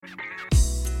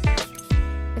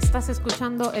Estás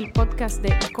escuchando el podcast de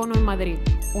Icono en Madrid,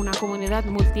 una comunidad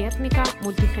multiétnica,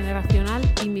 multigeneracional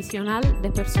y misional de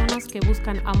personas que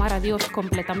buscan amar a Dios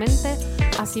completamente,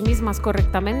 a sí mismas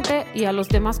correctamente y a los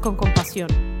demás con compasión.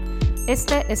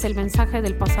 Este es el mensaje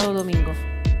del pasado domingo.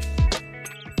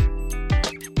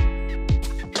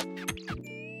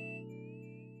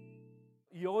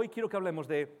 Y hoy quiero que hablemos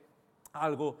de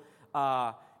algo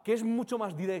que es mucho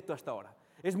más directo hasta ahora.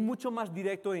 Es mucho más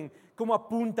directo en cómo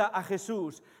apunta a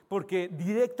Jesús, porque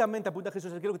directamente apunta a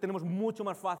Jesús, es algo que tenemos mucho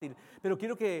más fácil. Pero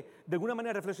quiero que de alguna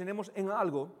manera reflexionemos en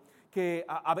algo que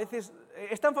a veces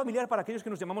es tan familiar para aquellos que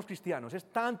nos llamamos cristianos, es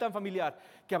tan familiar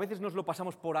que a veces nos lo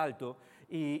pasamos por alto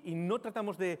y no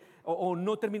tratamos de, o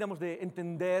no terminamos de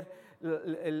entender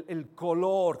el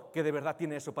color que de verdad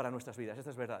tiene eso para nuestras vidas,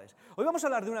 estas verdades. Hoy vamos a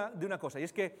hablar de una cosa, y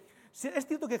es que es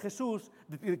cierto que Jesús,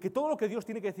 que todo lo que Dios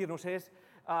tiene que decirnos es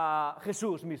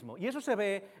Jesús mismo, y eso se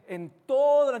ve en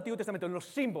todo el Antiguo Testamento, en los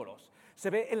símbolos. Se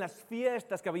ve en las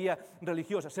fiestas que había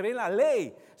religiosas, se ve en la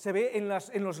ley, se ve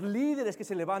en los líderes que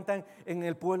se levantan en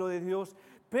el pueblo de Dios,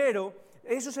 pero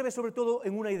eso se ve sobre todo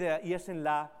en una idea, y es en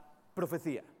la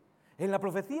profecía. En la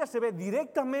profecía se ve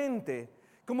directamente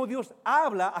cómo Dios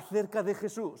habla acerca de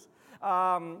Jesús.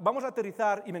 Vamos a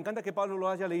aterrizar, y me encanta que Pablo lo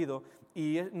haya leído,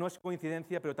 y no es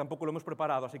coincidencia, pero tampoco lo hemos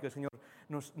preparado, así que el Señor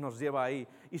nos lleva ahí.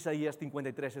 Isaías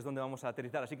 53 es donde vamos a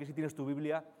aterrizar, así que si tienes tu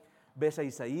Biblia, ves a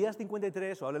Isaías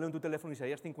 53 o háblalo en tu teléfono,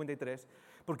 Isaías 53,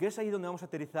 porque es ahí donde vamos a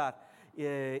aterrizar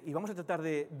y vamos a tratar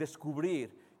de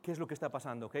descubrir qué es lo que está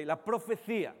pasando, ¿okay? La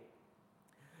profecía.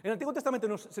 En el Antiguo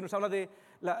Testamento se nos habla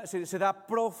se da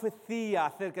profecía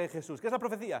acerca de Jesús. ¿Qué es la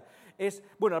profecía?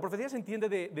 La profecía se entiende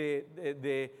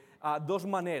de dos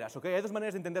maneras, ¿okay? Hay dos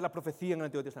maneras de entender la profecía en el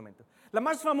Antiguo Testamento. La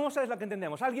más famosa es la que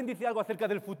entendemos. Alguien dice algo acerca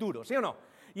del futuro, ¿sí o no?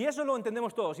 Y eso lo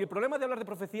entendemos todos. Y el problema de hablar de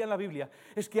profecía en la Biblia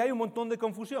es que hay un montón de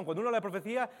confusión. Cuando uno habla de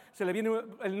profecía, se le viene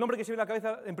el nombre que se viene a la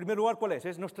cabeza, en primer lugar, ¿cuál es?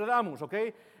 Es Nostradamus, ¿ok?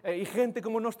 Y gente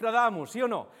como Nostradamus, ¿sí o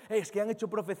no? Es que han hecho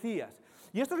profecías.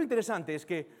 Y esto es lo interesante, es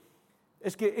que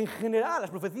en general las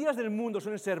profecías del mundo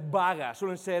suelen ser vagas,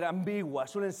 suelen ser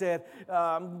ambiguas, suelen ser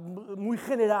muy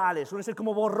generales, suelen ser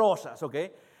como borrosas, ¿ok?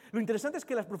 Lo interesante es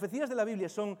que las profecías de la Biblia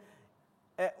son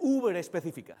uber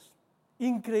específicas,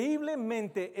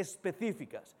 increíblemente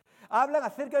específicas. Hablan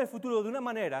acerca del futuro de una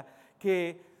manera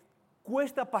que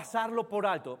cuesta pasarlo por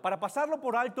alto. Para pasarlo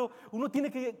por alto, uno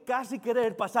tiene que casi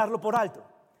querer pasarlo por alto.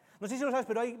 No sé si lo sabes,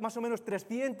 pero hay más o menos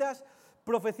 300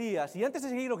 profecías. Y antes de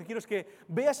seguir, lo que quiero es que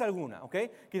veas alguna, ¿ok?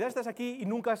 Quizás estás aquí y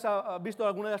nunca has visto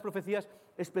alguna de las profecías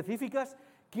específicas.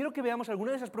 Quiero que veamos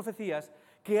alguna de esas profecías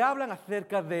que hablan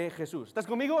acerca de Jesús. ¿Estás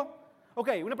conmigo? Ok,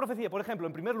 una profecía, por ejemplo,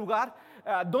 en primer lugar,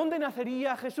 ¿dónde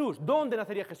nacería Jesús? ¿Dónde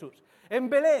nacería Jesús? En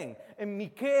Belén. En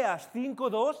Miqueas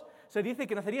 5:2 se dice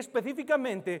que nacería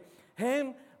específicamente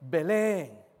en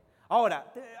Belén.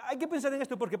 Ahora, hay que pensar en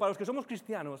esto porque para los que somos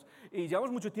cristianos y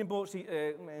llevamos mucho tiempo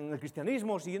en el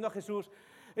cristianismo, siguiendo a Jesús,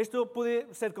 esto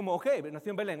puede ser como, ok, nació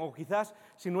en Belén, o quizás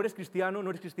si no eres cristiano, no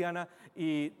eres cristiana,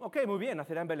 y ok, muy bien,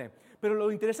 nacerá en Belén. Pero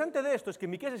lo interesante de esto es que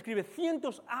Miqueas escribe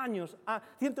cientos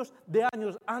de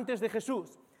años antes de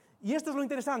Jesús. Y esto es lo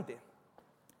interesante,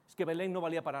 es que Belén no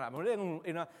valía para nada. Belén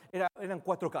eran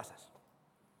 4 casas.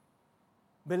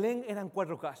 Belén eran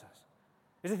 4 casas.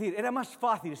 Es decir, era más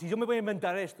fácil, si yo me voy a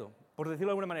inventar esto, por decirlo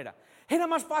de alguna manera, era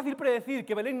más fácil predecir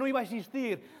que Belén no iba a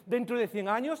existir dentro de 100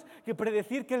 años que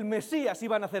predecir que el Mesías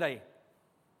iba a nacer ahí.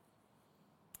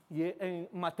 Y en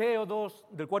Mateo 2,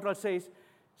 del 4 al 6,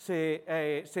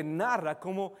 se narra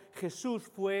cómo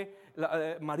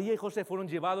María y José fueron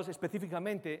llevados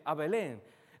específicamente a Belén.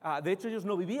 De hecho, ellos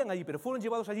no vivían allí, pero fueron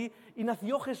llevados allí y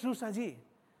nació Jesús allí,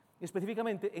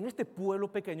 específicamente en este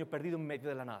pueblo pequeño perdido en medio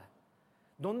de la nada.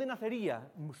 ¿Dónde nacería?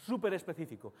 Súper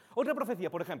específico. Otra profecía,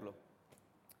 por ejemplo.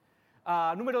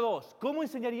 Número 2, ¿cómo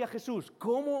enseñaría Jesús?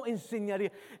 ¿Cómo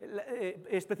enseñaría?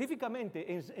 Específicamente,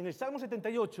 en el Salmo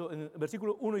 78, en el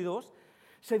versículo 1 y 2,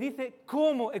 se dice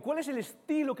cuál es el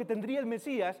estilo que tendría el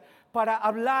Mesías para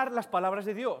hablar las palabras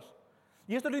de Dios.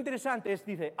 Y esto es lo interesante,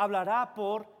 dice, hablará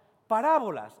por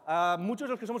parábolas. A muchos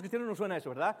de los que somos cristianos nos suena eso,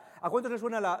 ¿verdad? ¿A cuántos les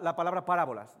suena la palabra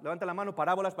parábolas? Levanta la mano,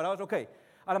 parábolas, ok.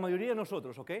 A la mayoría de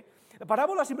nosotros, ¿ok?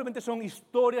 Parábolas simplemente son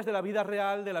historias de la vida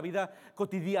real, de la vida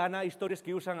cotidiana, historias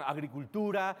que usan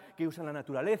agricultura, que usan la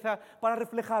naturaleza, para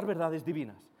reflejar verdades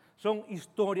divinas. Son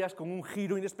historias con un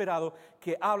giro inesperado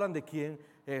que hablan de quién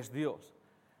es Dios.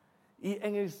 Y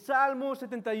en el Salmo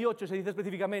 78 se dice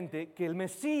específicamente que el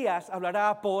Mesías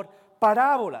hablará por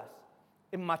parábolas.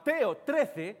 En Mateo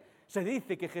 13 se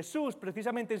dice que Jesús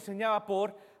precisamente enseñaba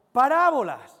por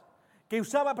parábolas, que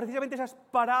usaba precisamente esas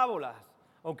parábolas.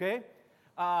 ¿Ok?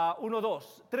 1,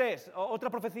 2, 3, otra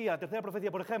profecía, tercera profecía,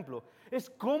 por ejemplo, es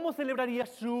cómo celebraría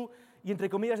su, y entre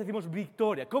comillas decimos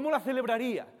victoria, cómo la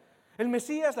celebraría. El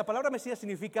Mesías, la palabra Mesías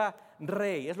significa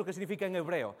rey, es lo que significa en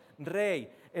hebreo,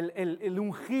 rey, el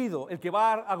ungido, el que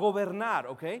va a gobernar,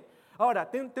 ¿ok? Ahora,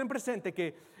 ten presente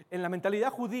que en la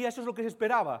mentalidad judía eso es lo que se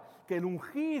esperaba, que el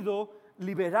ungido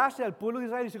liberase al pueblo de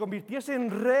Israel y se convirtiese en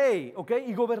rey, ¿ok?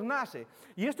 Y gobernase.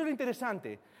 Y esto es lo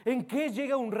interesante, ¿en qué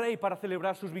llega un rey para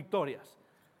celebrar sus victorias?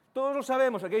 Todos lo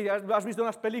sabemos, ¿ok? Ya lo has visto en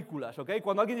las películas, ¿ok?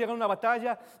 Cuando alguien llega a una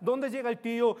batalla, ¿dónde llega el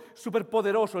tío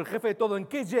superpoderoso, el jefe de todo? ¿En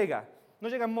qué llega? No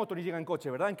llega en moto ni llega en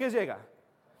coche, ¿verdad? ¿En qué llega?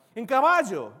 En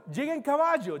caballo,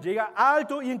 llega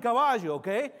alto y en caballo, ¿ok?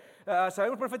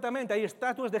 Sabemos perfectamente, hay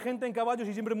estatuas de gente en caballos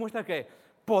y siempre muestra ¿qué?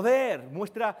 Poder,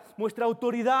 muestra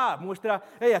autoridad, muestra,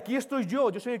 hey, aquí estoy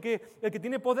yo soy el que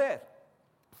tiene poder.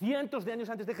 Cientos de años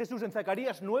antes de Jesús, en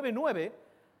Zacarías 9:9,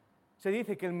 se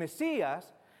dice que el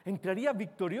Mesías entraría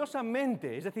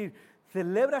victoriosamente, es decir,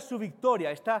 celebra su victoria,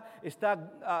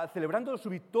 está celebrando su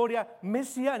victoria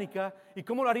mesiánica, ¿y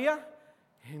cómo lo haría?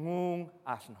 En un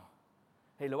asno.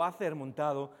 Y lo va a hacer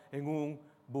montado en un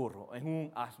burro, en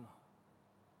un asno.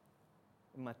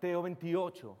 En Mateo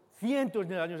 28, cientos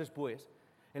de años después,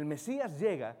 el Mesías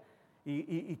llega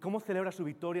y ¿cómo celebra su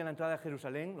victoria en la entrada a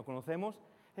Jerusalén? Lo conocemos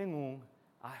en un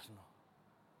asno.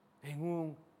 En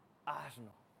un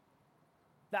asno.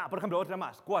 Por ejemplo,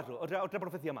 otra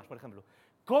profecía más, por ejemplo.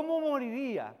 ¿Cómo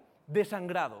moriría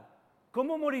desangrado?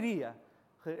 ¿Cómo moriría?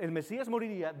 El Mesías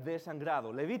moriría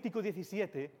desangrado. Levítico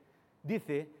 17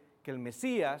 dice que el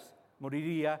Mesías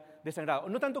moriría desangrado.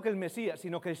 No tanto que el Mesías,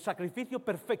 sino que el sacrificio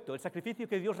perfecto, el sacrificio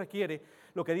que Dios requiere,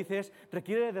 lo que dice es,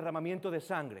 requiere derramamiento de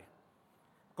sangre.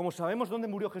 Como sabemos, ¿dónde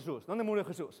murió Jesús? ¿Dónde murió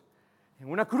Jesús? En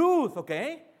una cruz, ¿ok?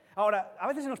 Ahora, a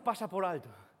veces se nos pasa por alto.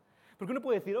 Porque uno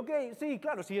puede decir, ok, sí,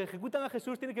 claro, si ejecutan a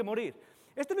Jesús tiene que morir.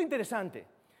 Esto es lo interesante,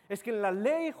 es que en la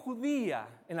ley judía,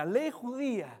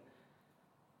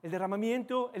 el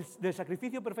derramamiento del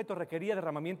sacrificio perfecto requería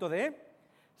derramamiento de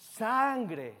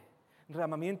sangre.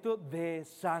 Derramamiento de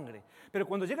sangre. Pero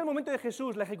cuando llega el momento de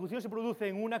Jesús, la ejecución se produce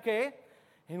en una ¿qué?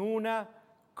 En una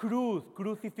cruz,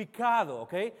 crucificado,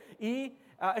 ¿ok? Y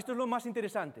esto es lo más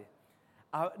interesante.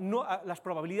 Las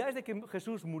probabilidades de que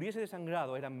Jesús muriese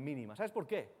desangrado eran mínimas. ¿Sabes por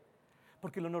qué?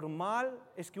 Porque lo normal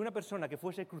es que una persona que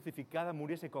fuese crucificada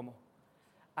muriese ¿cómo?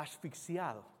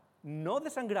 Asfixiado. No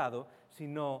desangrado,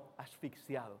 sino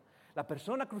asfixiado. La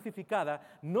persona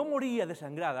crucificada no moría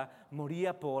desangrada,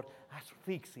 moría por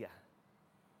asfixia.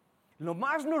 Lo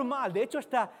más normal, de hecho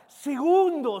hasta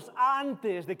segundos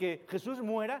antes de que Jesús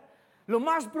muera, lo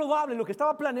más probable, lo que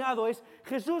estaba planeado es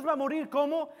Jesús va a morir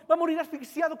 ¿cómo? Va a morir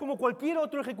asfixiado como cualquier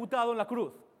otro ejecutado en la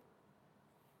cruz.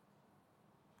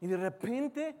 Y de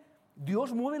repente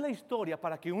Dios mueve la historia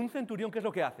para que un centurión, ¿qué es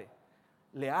lo que hace?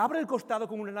 Le abre el costado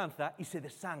con una lanza y se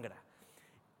desangra.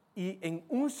 Y en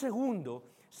un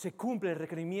segundo se cumple el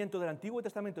requerimiento del Antiguo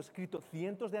Testamento escrito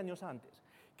cientos de años antes,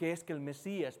 que es que el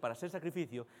Mesías, para ser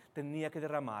sacrificio, tenía que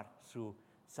derramar su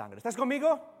sangre. ¿Estás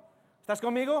conmigo? ¿Estás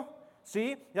conmigo?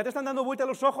 ¿Sí? ¿Ya te están dando vuelta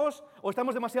los ojos o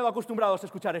estamos demasiado acostumbrados a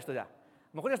escuchar esto ya? A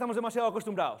lo mejor ya estamos demasiado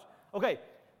acostumbrados. Ok,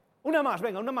 una más,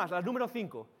 la número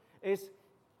 5. Es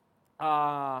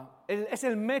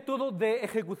el método de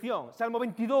ejecución. Salmo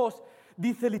 22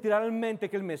 dice literalmente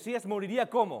que el Mesías moriría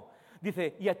 ¿cómo?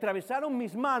 Dice, y atravesaron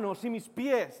mis manos y mis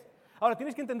pies. Ahora,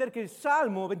 tienes que entender que el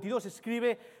Salmo 22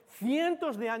 escribe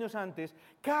cientos de años antes,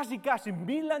 casi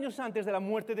 1000 años antes de la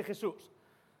muerte de Jesús.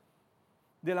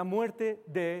 De la muerte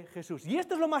de Jesús. Y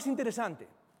esto es lo más interesante.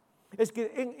 Es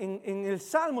que en el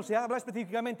Salmo se habla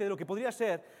específicamente de lo que podría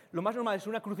ser, lo más normal es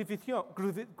una crucifixión,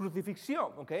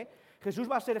 ¿ok? Jesús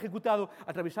va a ser ejecutado,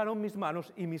 atravesaron mis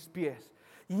manos y mis pies.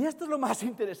 Y esto es lo más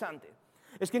interesante.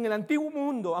 Es que en el antiguo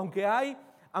mundo, aunque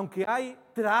hay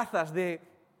trazas de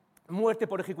muerte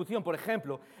por ejecución, por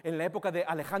ejemplo, en la época de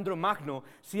Alejandro Magno,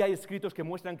 sí hay escritos que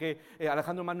muestran que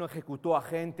Alejandro Magno ejecutó a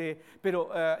gente,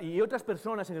 y otras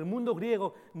personas en el mundo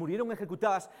griego murieron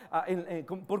ejecutadas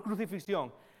por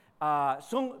crucifixión.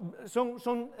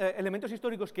 Son elementos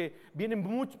históricos que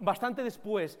vienen bastante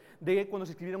después de cuando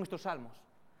se escribieron estos salmos.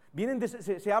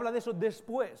 Se habla de eso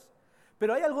después.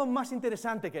 Pero hay algo más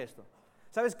interesante que esto.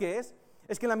 ¿Sabes qué es?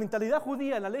 Es que en la mentalidad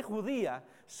judía, en la ley judía,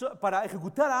 para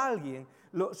ejecutar a alguien,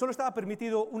 solo estaba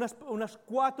permitido unas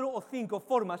 4 o 5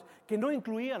 formas que no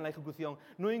incluían la ejecución,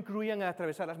 no incluían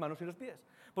atravesar las manos y los pies.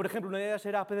 Por ejemplo, una de ellas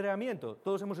era apedreamiento.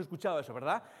 Todos hemos escuchado eso,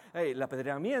 ¿verdad? El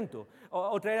apedreamiento.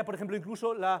 Otra era, por ejemplo,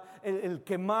 incluso el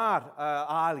quemar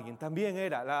a alguien. También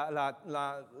era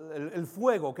el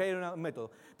fuego, que era un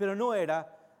método. Pero no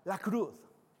era la cruz.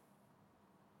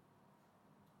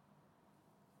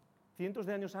 Cientos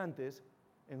de años antes,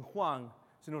 en Juan,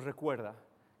 se nos recuerda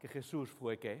que Jesús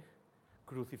fue, ¿qué?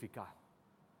 Crucificado.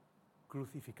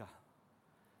 Crucificado.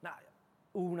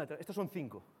 Estos son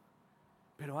 5,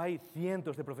 pero hay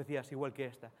cientos de profecías igual que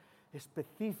esta,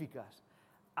 específicas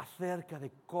acerca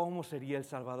de cómo sería el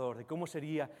Salvador, de cómo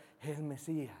sería el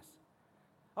Mesías.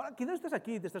 Ahora, quizás estás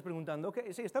aquí y te estás preguntando, ok,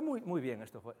 sí, está muy bien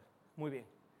esto, muy bien.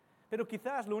 Pero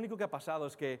quizás lo único que ha pasado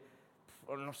es que,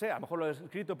 no sé, a lo mejor lo he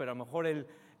escrito, pero a lo mejor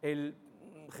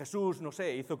Jesús, no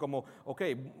sé, hizo como, ok,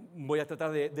 voy a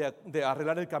tratar de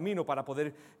arreglar el camino para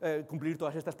poder cumplir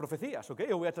todas estas profecías, ok,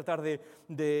 o voy a tratar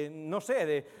no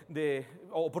sé,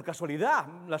 o por casualidad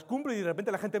las cumple y de repente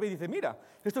la gente ve y dice, mira,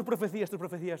 esto es profecía, esto es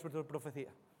profecía, esto es profecía.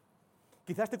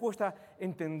 Quizás te cuesta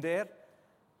entender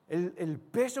el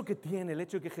peso que tiene el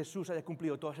hecho de que Jesús haya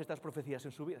cumplido todas estas profecías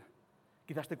en su vida.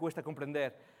 Quizás te cuesta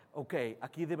comprender, ok,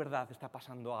 aquí de verdad está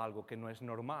pasando algo que no es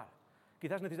normal.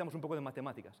 Quizás necesitamos un poco de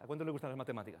matemáticas. ¿A cuántos les gustan las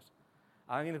matemáticas?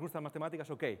 ¿A alguien les gustan las matemáticas?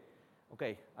 Ok,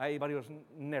 hay varios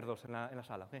nerdos en la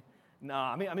sala. ¿Okay? No,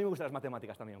 a mí me gustan las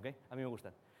matemáticas también, ¿ok? A mí me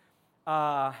gustan.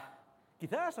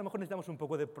 Quizás a lo mejor necesitamos un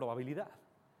poco de probabilidad.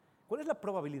 ¿Cuál es la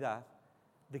probabilidad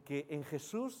de que en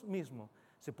Jesús mismo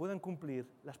se puedan cumplir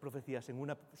las profecías en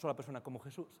una sola persona como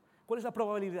Jesús? ¿Cuál es la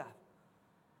probabilidad?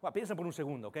 Bueno, piensa por un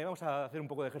segundo, ¿ok? Vamos a hacer un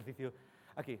poco de ejercicio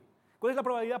aquí. ¿Cuál es la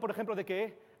probabilidad, por ejemplo, de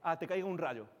que te caiga un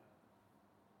rayo?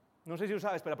 No sé si lo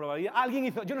sabes, pero la probabilidad...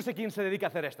 Yo no sé quién se dedica a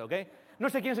hacer esto, ¿ok?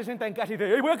 No sé quién se sienta en casa y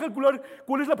dice, hey, voy a calcular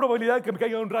cuál es la probabilidad de que me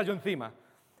caiga un rayo encima.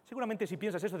 Seguramente si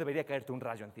piensas eso debería caerte un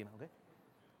rayo encima, ¿ok?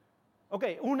 Ok,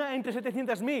 1 entre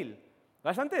 700.000.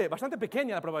 Bastante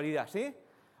pequeña la probabilidad, ¿sí?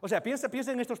 O sea, piensa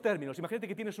en estos términos. Imagínate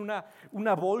que tienes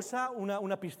una bolsa,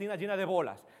 una piscina llena de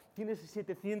bolas. Tienes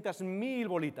 700.000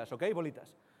 bolitas, ¿ok?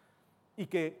 Bolitas. Y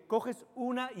que coges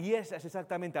una y esa es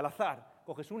exactamente al azar.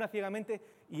 Coges una ciegamente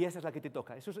y esa es la que te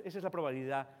toca. Esa es la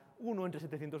probabilidad 1 entre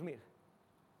 700.000.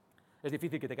 Es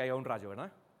difícil que te caiga un rayo,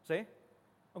 ¿verdad? ¿Sí?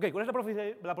 Ok, ¿cuál es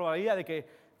la probabilidad de que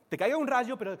te caiga un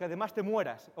rayo pero que además te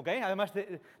mueras? ¿Ok? Además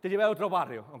te lleve a otro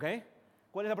barrio, ¿ok?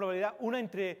 ¿Cuál es la probabilidad? 1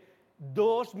 entre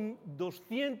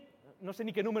 200, no sé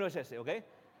ni qué número es ese, ¿ok?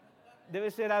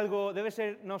 Debe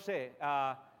ser, no sé,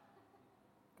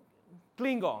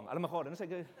 Klingon, a lo mejor, no sé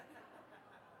qué.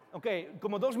 Ok,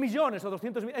 como 2 millones o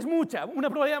 200.000, es mucha, una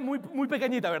probabilidad muy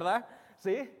pequeñita, ¿verdad?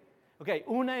 ¿Sí? Ok,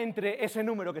 1 entre ese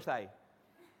número que está ahí.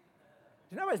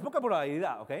 No, es poca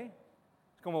probabilidad, ¿ok?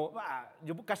 Es como,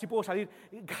 yo casi puedo salir,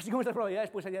 casi con estas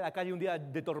probabilidades puedo salir a la calle un día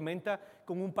de tormenta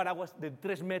con un paraguas de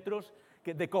 3 metros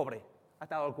de cobre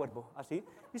atado al cuerpo, así.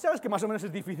 Y sabes que más o menos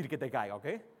es difícil que te caiga, ¿ok?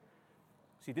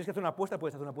 Si tienes que hacer una apuesta,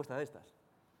 puedes hacer una apuesta de estas.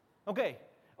 Ok,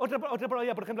 otra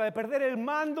probabilidad, por ejemplo, de perder el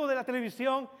mando de la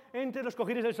televisión entre los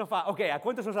cojines del sofá. Ok, ¿a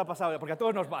cuántos nos ha pasado? Porque a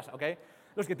todos nos pasa, ¿ok?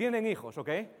 Los que tienen hijos, ¿ok?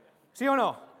 ¿Sí o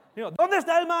no? ¿Dónde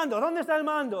está el mando? ¿Dónde está el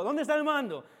mando? ¿Dónde está el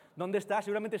mando? ¿Dónde está?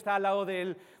 Seguramente está al lado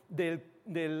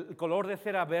del color de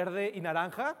cera verde y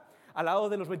naranja, al lado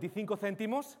de los 25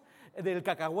 céntimos, del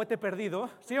cacahuete perdido,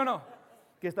 ¿sí o no?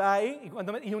 Que está ahí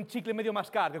y un chicle medio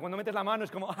mascar, que cuando metes la mano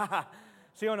es como,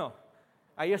 ¿sí o no?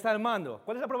 Ahí está el mando.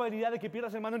 ¿Cuál es la probabilidad de que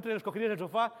pierdas el mando entre los cojines del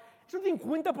sofá? Es un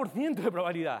 50% de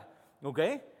probabilidad, ¿ok?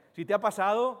 Si te ha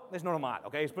pasado, es normal,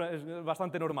 ¿ok? Es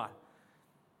bastante normal.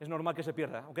 Es normal que se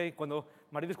pierda, ¿ok?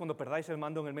 Maridos, cuando perdáis el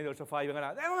mando en el medio del sofá y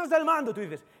vengan ¿dónde está el mando? Tú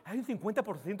dices, hay un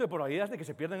 50% de probabilidades de que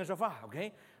se pierda en el sofá, ¿ok?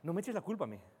 No me eches la culpa a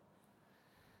mí.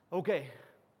 Ok.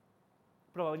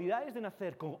 Probabilidades de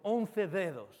nacer con 11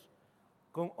 dedos.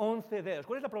 Con 11 dedos.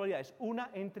 ¿Cuál es la probabilidad? Es 1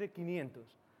 entre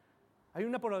 500. Hay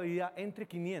una probabilidad entre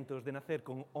 500 de nacer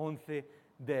con 11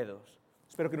 dedos.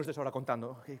 Espero que no estés ahora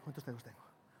contando. Okay, ¿cuántos dedos tengo?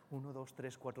 1, 2,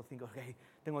 3, 4, 5, ok,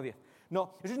 tengo 10.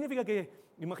 No, eso significa que,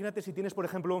 imagínate si tienes, por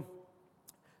ejemplo,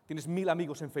 tienes 1000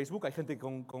 amigos en Facebook, hay gente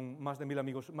con más de 1000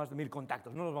 amigos, más de 1000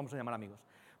 contactos, no los vamos a llamar amigos,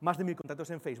 más de 1000 contactos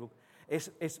en Facebook,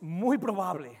 es muy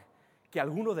probable que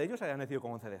alguno de ellos haya nacido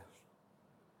con 11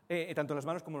 dedos. Tanto en las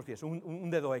manos como en los pies, un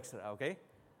dedo extra, ¿ok?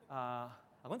 ¿A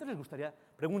cuántos les gustaría,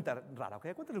 pregunta rara, ¿ok?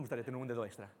 ¿A cuántos les gustaría tener un dedo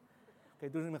extra? Okay,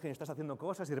 tú imaginas, estás haciendo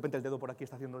cosas y de repente el dedo por aquí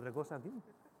está haciendo otra cosa,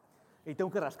 y tengo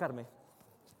que rascarme.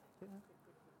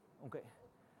 Okay.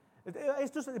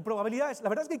 Esto es probabilidades. La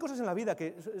verdad es que hay cosas en la vida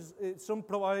que son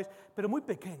probables, pero muy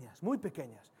pequeñas, muy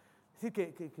pequeñas. Es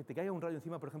decir, que te caiga un rayo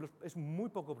encima, por ejemplo, es muy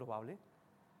poco probable.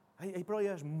 Hay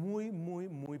probabilidades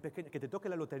muy pequeñas. Que te toque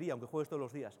la lotería, aunque juegues todos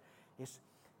los días,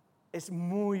 es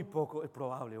muy poco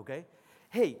probable, ¿ok?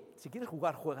 Hey, si quieres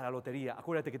jugar, juega a la lotería.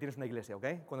 Acuérdate que tienes una iglesia,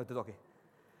 ¿ok? Cuando te toque.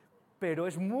 Pero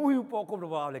es muy poco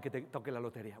probable que te toque la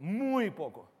lotería. Muy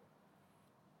poco.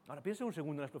 Ahora, piensa un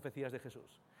segundo en las profecías de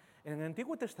Jesús. En el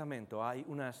Antiguo Testamento hay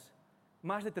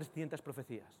más de 300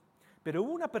 profecías. Pero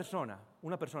hubo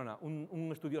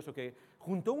un estudioso que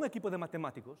juntó un equipo de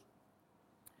matemáticos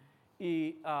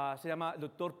y se llama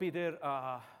Dr. Peter,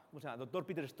 ¿cómo se llama? Dr.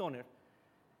 Peter Stoner.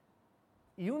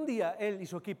 Y un día él y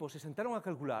su equipo se sentaron a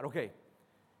calcular, ok,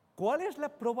 ¿cuál es la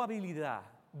probabilidad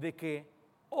de que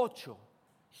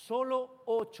solo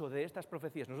 8 de estas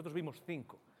profecías, nosotros vimos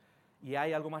 5 y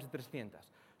hay algo más de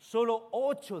 300, solo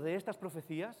 8 de estas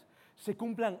profecías se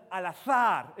cumplan al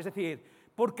azar, es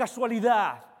decir, por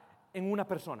casualidad en una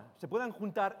persona, se puedan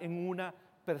juntar en una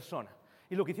persona?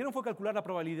 Y lo que hicieron fue calcular la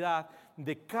probabilidad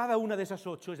de cada una de esas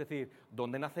 8, es decir,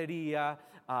 dónde nacería,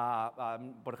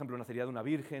 por ejemplo, nacería de una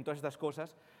virgen, todas estas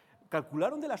cosas.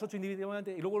 Calcularon de las 8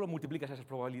 individualmente y luego lo multiplicas esas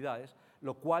probabilidades,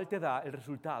 lo cual te da el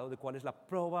resultado de cuál es la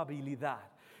probabilidad.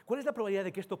 ¿Cuál es la probabilidad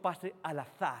de que esto pase al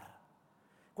azar?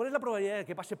 ¿Cuál es la probabilidad de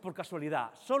que pase por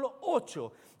casualidad? Solo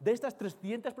 8 de estas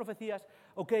 300 profecías,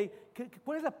 ¿ok?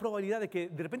 ¿Cuál es la probabilidad de que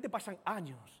de repente pasan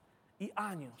años y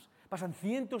años? Pasan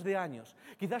cientos de años,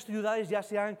 quizás ciudades ya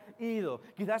se han ido,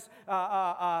 quizás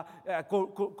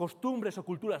costumbres o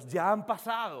culturas ya han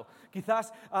pasado,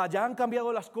 quizás ya han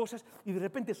cambiado las cosas y de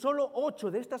repente solo 8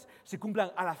 de estas se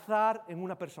cumplan al azar en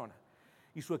una persona.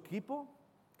 Y su equipo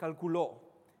calculó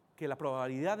que la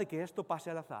probabilidad de que esto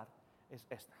pase al azar es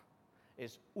esta.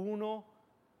 Es 1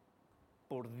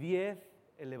 por 10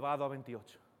 elevado a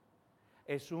 28.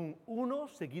 Es un 1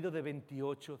 seguido de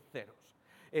 28 ceros.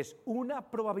 Es una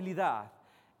probabilidad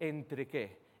entre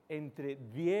 ¿qué? Entre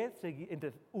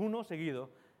 1 seguido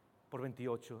por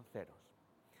 28 ceros.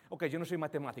 Ok, yo no soy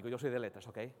matemático, yo soy de letras,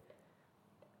 ok.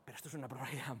 Pero esto es una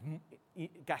probabilidad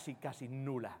casi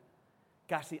nula,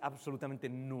 casi absolutamente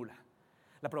nula.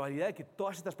 La probabilidad de que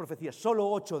todas estas profecías,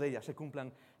 solo 8 de ellas se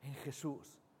cumplan en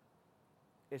Jesús,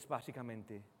 es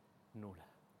básicamente nula.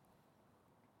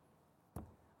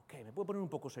 Ok, me puedo poner un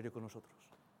poco serio con nosotros.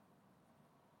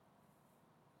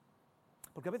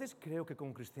 Porque a veces creo que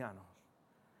como cristianos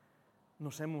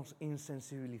nos hemos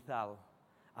insensibilizado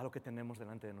a lo que tenemos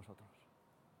delante de nosotros,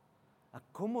 a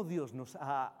cómo Dios nos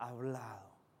ha hablado.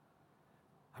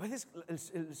 A veces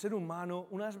el ser humano,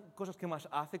 una de las cosas que más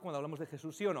hace cuando hablamos de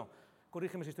Jesús, ¿sí o no?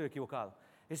 Corrígeme si estoy equivocado.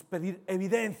 Es pedir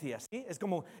evidencias, ¿sí? Es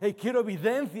como, hey, quiero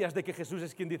evidencias de que Jesús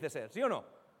es quien dice ser, ¿sí o no?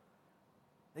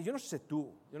 Yo no sé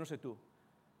tú,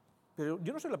 pero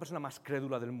yo no soy la persona más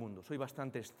crédula del mundo, soy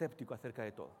bastante escéptico acerca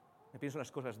de todo. Me pienso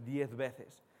las cosas 10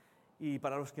 veces. Y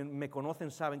para los que me conocen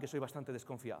saben que soy bastante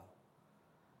desconfiado.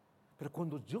 Pero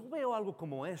cuando yo veo algo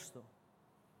como esto,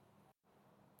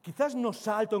 quizás no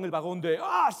salto en el vagón de,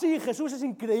 sí, Jesús es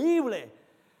increíble.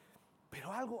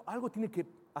 Pero algo tiene que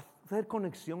hacer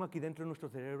conexión aquí dentro de nuestro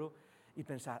cerebro y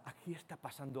pensar, aquí está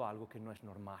pasando algo que no es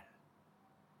normal.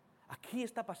 Aquí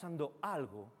está pasando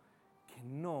algo que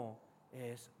no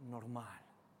es normal.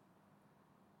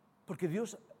 Porque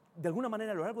Dios, de alguna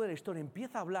manera, a lo largo de la historia,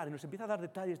 empieza a hablar y nos empieza a dar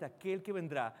detalles de aquel que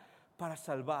vendrá para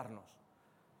salvarnos.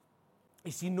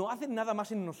 Y si no hacen nada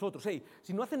más en nosotros,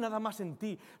 si no hacen nada más en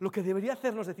ti, lo que debería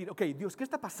hacernos es decir, ok, Dios, ¿qué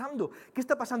está pasando? ¿Qué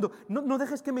está pasando? No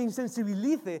dejes que me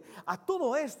insensibilice a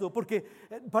todo esto, porque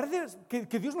parece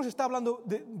que Dios nos está hablando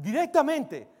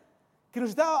directamente, que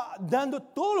nos está dando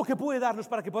todo lo que puede darnos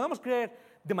para que podamos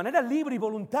creer de manera libre y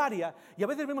voluntaria, y a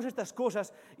veces vemos estas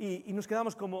cosas y nos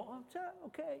quedamos como,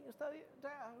 está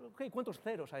bien, ¿cuántos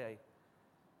ceros hay ahí?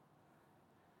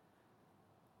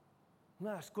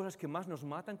 Una de las cosas que más nos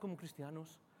matan como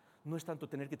cristianos no es tanto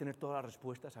tener que tener todas las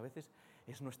respuestas, a veces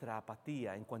es nuestra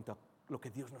apatía en cuanto a lo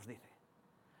que Dios nos dice,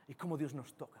 y cómo Dios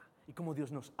nos toca, y cómo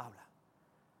Dios nos habla.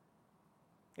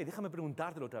 Déjame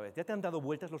preguntártelo otra vez, ¿ya te han dado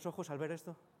vueltas los ojos al ver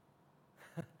esto?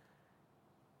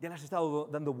 Ya le has estado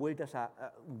dando vueltas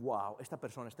wow, esta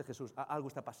persona, este Jesús, algo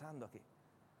está pasando aquí.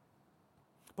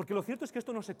 Porque lo cierto es que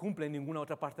esto no se cumple en ninguna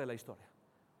otra parte de la historia.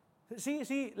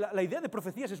 Sí, la idea de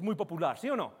profecías es muy popular, ¿sí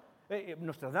o no?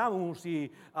 Nostradamus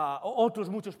y otros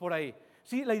muchos por ahí.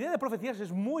 Sí, la idea de profecías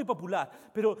es muy popular,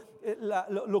 pero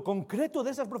lo concreto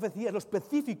de esas profecías, lo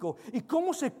específico y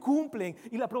cómo se cumplen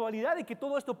y la probabilidad de que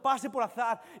todo esto pase por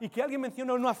azar y que alguien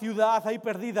mencione una ciudad ahí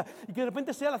perdida y que de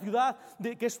repente sea la ciudad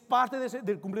que es parte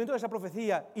del cumplimiento de esa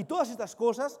profecía y todas estas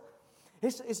cosas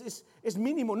es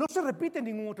mínimo, no se repite en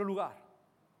ningún otro lugar,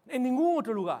 en ningún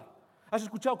otro lugar. ¿Has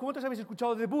escuchado? ¿Cuántos habéis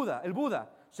escuchado de Buda? El Buda,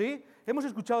 ¿sí? Hemos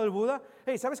escuchado del Buda.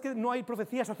 ¿Sabes que no hay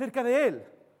profecías acerca de él?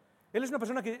 Él es una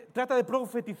persona que trata de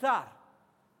profetizar.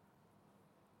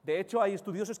 De hecho, hay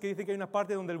estudiosos que dicen que hay una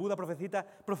parte donde el Buda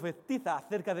profetiza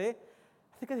acerca de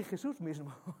Jesús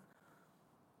mismo.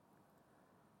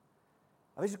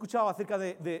 ¿Habéis escuchado acerca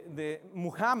de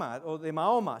Muhammad o de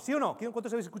Mahoma? ¿Sí o no?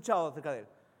 ¿Cuántos habéis escuchado acerca de él?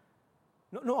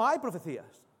 No hay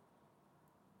profecías.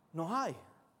 No hay.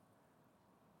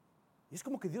 Y es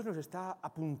como que Dios nos está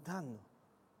apuntando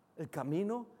el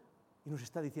camino Y nos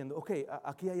está diciendo, ok,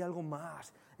 aquí hay algo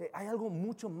más, hay algo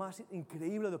mucho más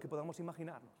increíble de lo que podamos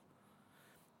imaginarnos.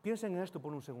 Piensen en esto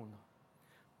por un segundo.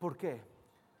 ¿Por qué?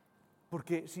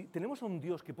 Porque si tenemos a un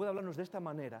Dios que puede hablarnos de esta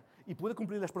manera y puede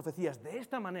cumplir las profecías de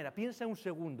esta manera, piensa un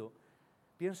segundo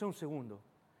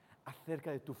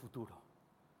acerca de tu futuro.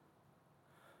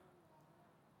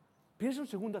 Piensa un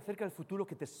segundo acerca del futuro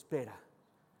que te espera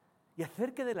y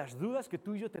acerca de las dudas que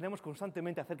tú y yo tenemos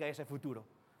constantemente acerca de ese futuro.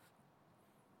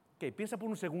 Ok, piensa por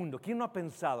un segundo, ¿quién no ha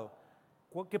pensado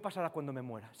qué pasará cuando me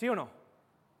muera? ¿Sí o no?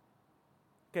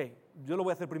 Ok, yo lo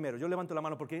voy a hacer primero, yo levanto la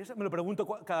mano porque me lo pregunto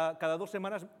cada 2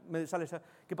 semanas, me sale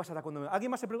 ¿qué pasará cuando me muera? ¿Alguien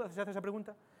más se hace esa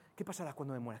pregunta? ¿Qué pasará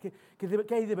cuando me muera?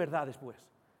 ¿Qué hay de verdad después?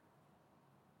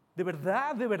 De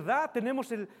verdad tenemos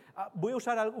voy a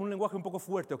usar un lenguaje un poco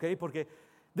fuerte, ¿ok? Porque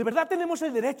de verdad tenemos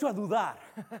el derecho a dudar.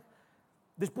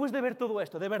 Después de ver todo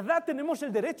esto, de verdad tenemos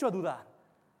el derecho a dudar.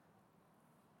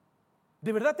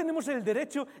 De verdad tenemos el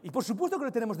derecho, y por supuesto que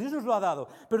lo tenemos, Dios nos lo ha dado,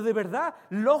 pero de verdad,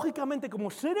 lógicamente,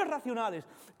 como seres racionales,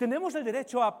 tenemos el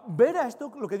derecho a ver a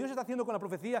esto, lo que Dios está haciendo con la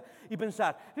profecía, y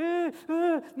pensar,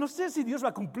 no sé si Dios va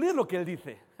a cumplir lo que Él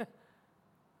dice.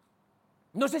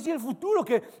 No sé si el futuro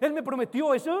que Él me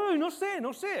prometió es, no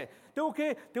sé.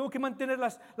 Tengo que mantener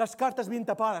las cartas bien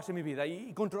tapadas en mi vida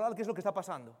y controlar qué es lo que está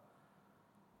pasando.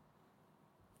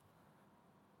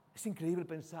 Es increíble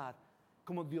pensar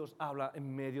cómo Dios habla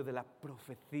en medio de la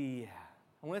profecía.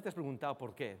 ¿Alguna vez te has preguntado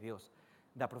por qué Dios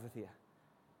da profecía?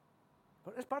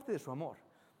 Es parte de su amor.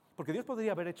 Porque Dios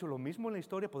podría haber hecho lo mismo en la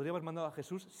historia, podría haber mandado a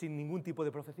Jesús sin ningún tipo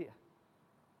de profecía.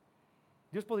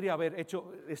 Dios podría haber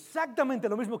hecho exactamente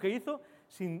lo mismo que hizo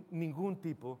sin ningún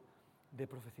tipo de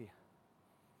profecía.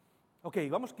 Ok,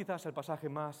 vamos quizás al pasaje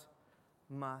más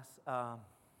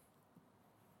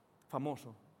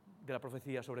famoso de la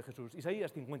profecía sobre Jesús,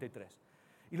 Isaías 53.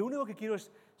 Y lo único que quiero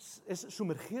es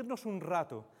sumergirnos un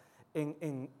rato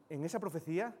en esa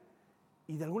profecía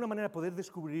y de alguna manera poder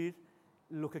descubrir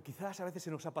lo que quizás a veces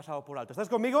se nos ha pasado por alto. ¿Estás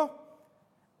conmigo?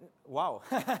 ¡Wow!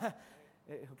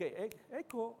 Okay.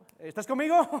 ¿Estás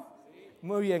conmigo? Sí.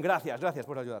 Muy bien, gracias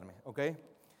por ayudarme. Okay.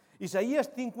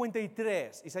 Isaías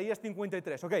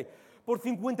 53, ok. Por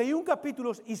 51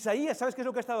 capítulos, Isaías, ¿sabes qué es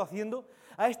lo que ha estado haciendo?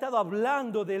 Ha estado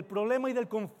hablando del problema y del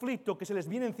conflicto que se les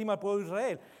viene encima al pueblo de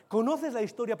Israel. Conoces la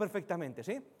historia perfectamente,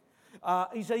 ¿sí?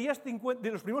 Isaías,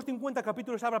 de los primeros 50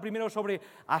 capítulos, habla primero sobre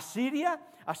Asiria.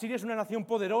 Asiria es una nación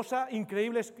poderosa,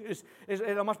 increíble, es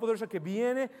la más poderosa que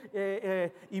viene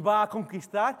y va a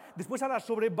conquistar. Después habla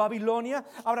sobre Babilonia,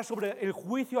 habla sobre el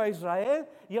juicio a Israel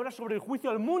y habla sobre el juicio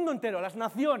al mundo entero, a las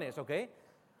naciones, ¿ok?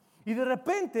 Y de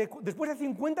repente, después de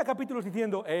 50 capítulos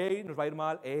diciendo, nos va a ir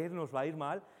mal, nos va a ir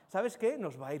mal, ¿sabes qué?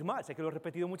 Nos va a ir mal, sé que lo he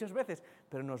repetido muchas veces,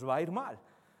 pero nos va a ir mal.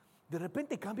 De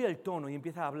repente cambia el tono y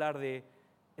empieza a hablar de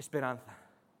esperanza.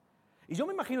 Y yo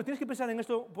me imagino, tienes que pensar en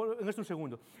esto un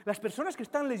segundo. Las personas que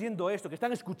están leyendo esto, que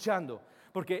están escuchando,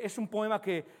 porque es un poema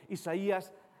que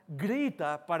Isaías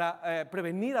grita para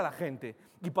prevenir a la gente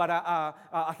y para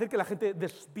hacer que la gente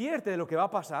despierte de lo que va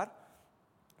a pasar,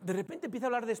 de repente empieza a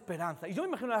hablar de esperanza. Y yo me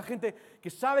imagino a la gente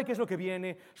que sabe qué es lo que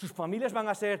viene, sus familias van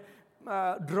a ser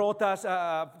rotas,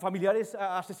 familiares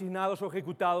asesinados o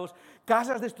ejecutados,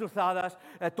 casas destrozadas,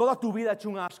 toda tu vida hecho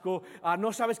un asco,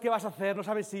 no sabes qué vas a hacer, no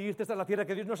sabes si irte, esta es la tierra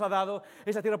que Dios nos ha dado,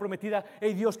 esa tierra prometida,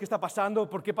 hey Dios, ¿qué está pasando?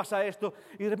 ¿Por qué pasa esto?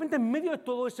 Y de repente en medio de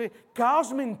todo ese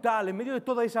caos mental, en medio de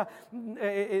toda esa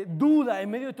duda, en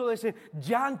medio de todo ese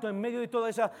llanto, en medio de toda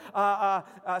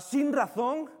esa sin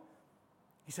razón,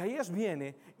 Isaías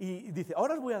viene y dice,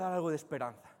 ahora os voy a dar algo de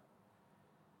esperanza.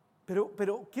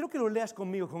 Pero quiero que lo leas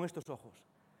conmigo con estos ojos.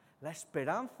 La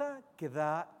esperanza que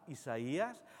da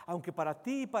Isaías, aunque para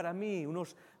ti y para mí,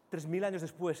 unos 3.000 años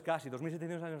después casi,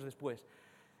 2.700 años después,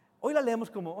 hoy la leemos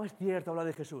como, es cierto, habla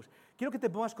de Jesús. Quiero que te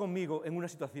pongas conmigo en una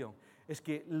situación. Es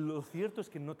que lo cierto es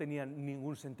que no tenía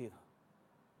ningún sentido.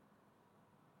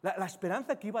 La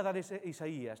esperanza que iba a dar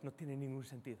Isaías no tiene ningún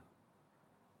sentido.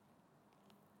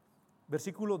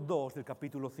 Versículo 2 del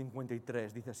capítulo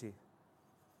 53 dice así.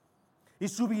 Y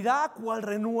subirá cual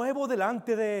renuevo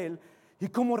delante de él, y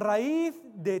como raíz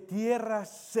de tierra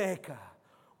seca.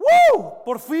 ¡Woo!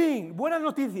 Por fin, buenas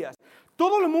noticias.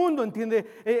 Todo el mundo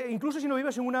entiende, incluso si no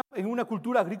vives en una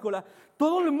cultura agrícola,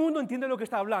 todo el mundo entiende lo que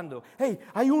está hablando. Hey,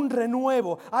 hay un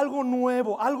renuevo,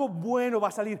 algo bueno va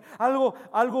a salir,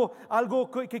 algo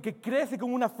que crece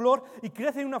como una flor y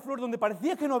crece en una flor donde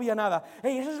parecía que no había nada.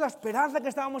 Hey, esa es la esperanza que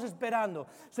estábamos esperando.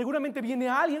 Seguramente viene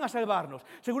alguien a salvarnos,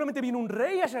 seguramente viene un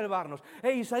rey a salvarnos.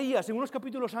 Hey, Isaías, en unos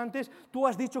capítulos antes tú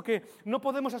has dicho que no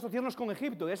podemos asociarnos con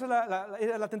Egipto. Esa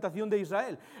era la tentación de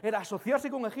Israel, era asociarse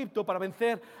con Egipto para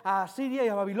vencer a Asiria Asiria y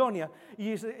a Babilonia.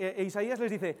 Y Isaías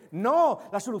les dice, no,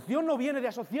 la solución no viene de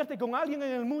asociarte con alguien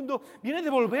en el mundo, viene de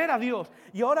volver a Dios.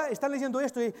 Y ahora están leyendo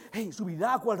esto y, hey,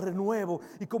 subirá cual renuevo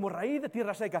y como raíz de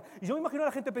tierra seca. Y yo me imagino a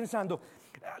la gente pensando,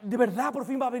 de verdad por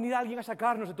fin va a venir alguien a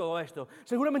sacarnos de todo esto.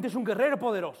 Seguramente es un guerrero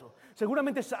poderoso,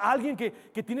 seguramente es alguien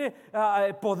que tiene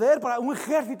poder para un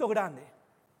ejército grande.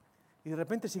 Y de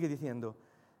repente sigue diciendo,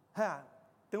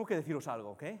 tengo que deciros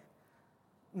algo, ¿ok?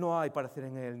 No hay parecer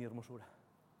en él ni hermosura.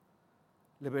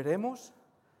 Le veremos,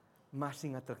 más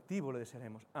sin atractivo le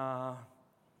desearemos.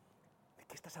 ¿De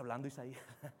qué estás hablando, Isaías?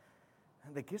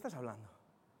 ¿De qué estás hablando?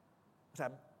 O sea,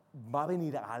 ¿va a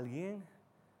venir alguien?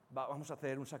 ¿Vamos a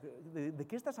hacer un sacrificio? ¿De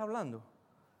qué estás hablando?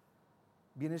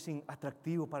 Viene sin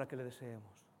atractivo para que le deseemos.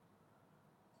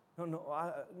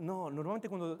 No, normalmente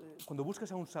cuando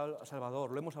buscas a un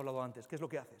Salvador, lo hemos hablado antes, ¿qué es lo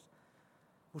que haces?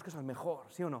 Buscas al mejor,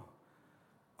 ¿sí o no?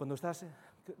 Cuando estás,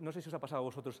 no sé si os ha pasado a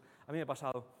vosotros, a mí me ha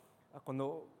pasado,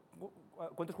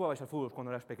 ¿cuántos jugabais al fútbol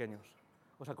cuando erais pequeños?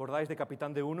 ¿Os acordáis de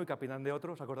capitán de uno y capitán de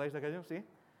otro? ¿Os acordáis de aquellos? ¿Sí?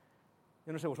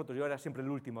 Yo no sé vosotros, yo era siempre el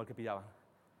último al que pillaban.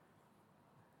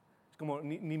 Es como,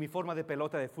 ni mi forma de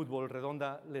pelota de fútbol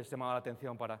redonda les llamaba la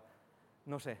atención para,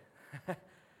 no sé.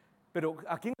 Pero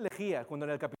 ¿a quién elegía cuando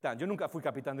era el capitán? Yo nunca fui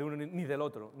capitán de uno ni del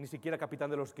otro, ni siquiera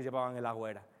capitán de los que llevaban el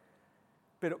agua era.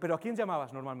 Pero ¿a quién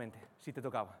llamabas normalmente, si te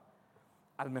tocaba?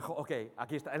 Al mejor, ok,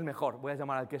 aquí está, el mejor, voy a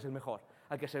llamar al que es el mejor,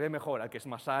 al que se ve mejor, al que es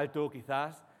más alto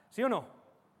quizás, ¿sí o no?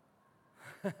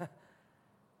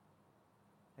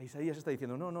 Isaías está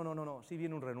diciendo, no, sí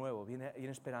viene un renuevo, viene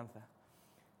esperanza,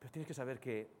 pero tienes que saber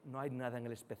que no hay nada en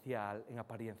el especial en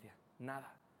apariencia,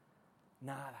 nada.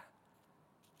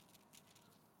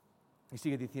 Y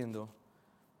sigue diciendo,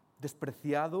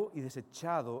 despreciado y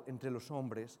desechado entre los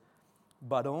hombres,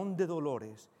 varón de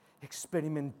dolores,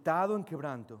 experimentado en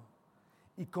quebranto,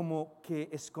 y como que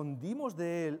escondimos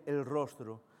de él el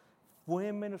rostro,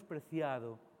 fue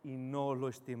menospreciado y no lo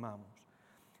estimamos.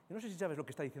 Yo no sé si sabes lo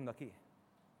que está diciendo aquí,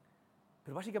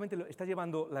 pero básicamente está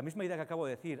llevando la misma idea que acabo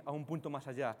de decir a un punto más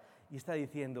allá, y está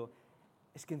diciendo,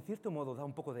 es que en cierto modo da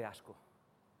un poco de asco,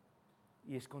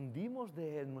 y escondimos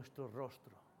de él nuestro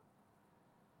rostro.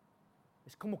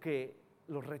 Es como que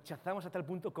lo rechazamos a tal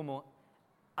punto como,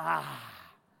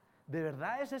 ¿de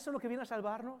verdad es eso lo que viene a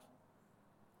salvarnos?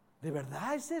 ¿De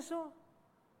verdad es eso?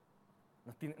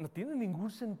 No tiene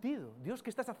ningún sentido. Dios, ¿qué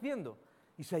estás haciendo?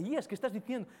 Isaías, ¿qué estás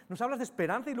diciendo? Nos hablas de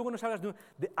esperanza y luego nos hablas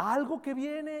de algo que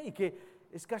viene y que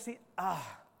es casi,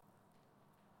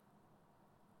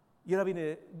 Y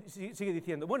ahora sigue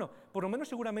diciendo, bueno, por lo menos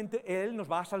seguramente Él nos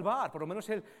va a salvar, por lo menos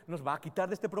Él nos va a quitar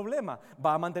de este problema,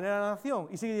 va a mantener a la nación.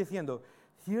 Y sigue diciendo,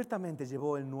 ciertamente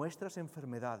llevó Él nuestras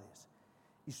enfermedades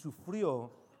y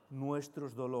sufrió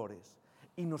nuestros dolores.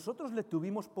 Y nosotros le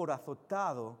tuvimos por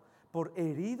azotado, por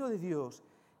herido de Dios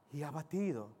y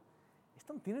abatido.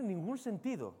 Esto no tiene ningún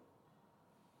sentido.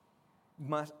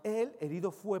 Mas Él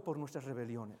herido fue por nuestras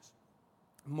rebeliones,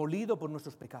 molido por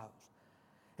nuestros pecados.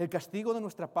 El castigo de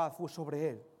nuestra paz fue sobre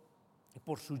Él, y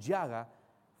por su llaga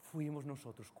fuimos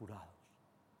nosotros curados.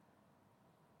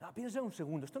 Piensa un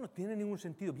segundo, esto no tiene ningún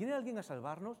sentido. ¿Viene alguien a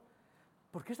salvarnos?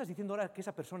 ¿Por qué estás diciendo ahora que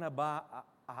esa persona va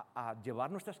a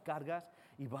llevar nuestras cargas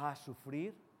y va a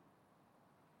sufrir?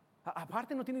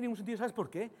 Aparte no tiene ningún sentido, ¿sabes por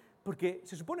qué? Porque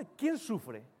se supone, ¿quién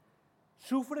sufre?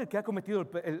 Sufre el que ha cometido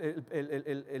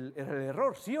el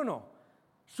error, ¿sí o no?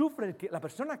 Sufre la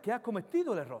persona que ha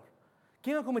cometido el error.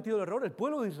 ¿Quién ha cometido el error? El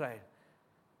pueblo de Israel.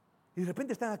 Y de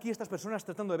repente están aquí estas personas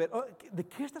tratando de ver, ¿de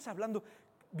qué estás hablando?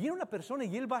 ¿Viene una persona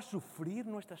y Él va a sufrir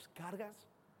nuestras cargas?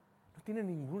 No tiene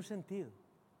ningún sentido.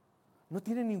 No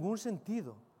tiene ningún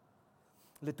sentido.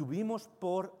 Le tuvimos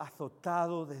por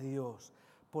azotado de Dios,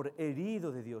 por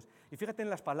herido de Dios. Y fíjate en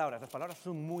las palabras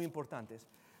son muy importantes,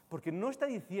 porque no está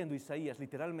diciendo Isaías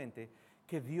literalmente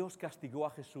que Dios castigó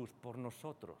a Jesús por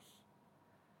nosotros.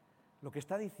 Lo que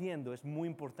está diciendo es muy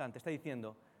importante, está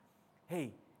diciendo,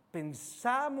 hey,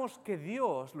 pensamos que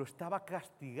Dios lo estaba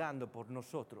castigando por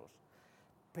nosotros,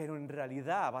 pero en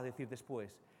realidad, va a decir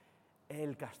después,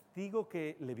 el castigo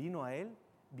que le vino a Él,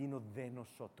 vino de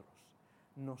nosotros.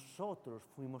 Nosotros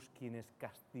fuimos quienes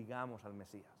castigamos al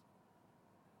Mesías.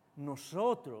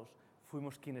 Nosotros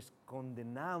fuimos quienes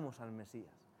condenamos al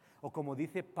Mesías. O como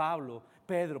dice Pedro,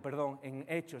 en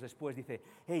Hechos después, dice,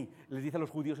 hey, les dice a los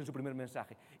judíos en su primer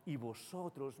mensaje, y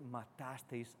vosotros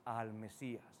matasteis al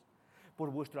Mesías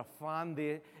por vuestro afán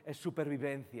de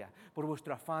supervivencia, por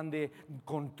vuestro afán de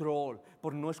control,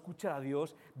 por no escuchar a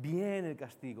Dios, viene el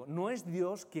castigo. No es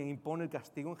Dios quien impone el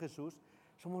castigo en Jesús,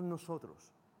 somos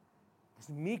nosotros. Es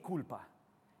mi culpa,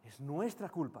 es nuestra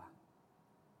culpa.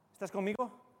 ¿Estás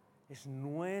conmigo? Es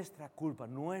nuestra culpa,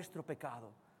 nuestro pecado.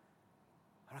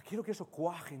 Ahora quiero que eso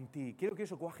cuaje en ti, quiero que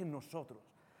eso cuaje en nosotros,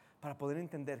 para poder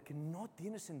entender que no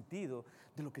tiene sentido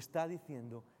de lo que está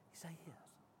diciendo Isaías.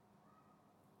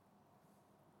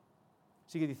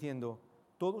 Sigue diciendo,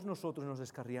 todos nosotros nos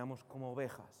descarriamos como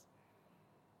ovejas.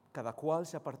 Cada cual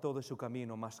se apartó de su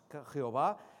camino, mas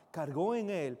Jehová cargó en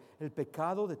él el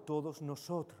pecado de todos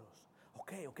nosotros.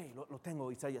 Ok, lo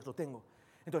tengo, Isaías, lo tengo.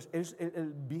 Entonces,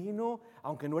 él vino,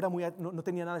 aunque no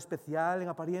tenía nada especial en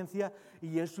apariencia,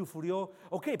 y él sufrió.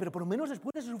 Ok, pero por lo menos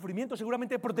después de su sufrimiento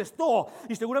seguramente protestó,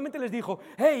 y seguramente les dijo,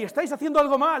 hey, estáis haciendo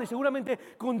algo mal, y seguramente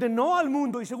condenó al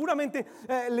mundo, y seguramente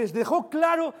les dejó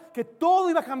claro que todo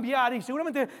iba a cambiar, y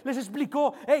seguramente les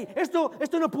explicó, hey,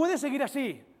 esto no puede seguir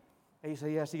así. E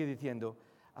Isaías sigue diciendo,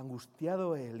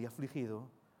 angustiado él y afligido,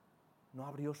 no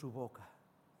abrió su boca.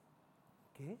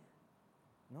 ¿Qué?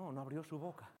 No abrió su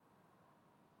boca.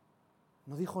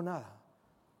 No dijo nada.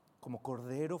 Como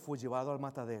cordero fue llevado al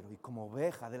matadero y como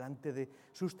oveja delante de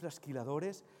sus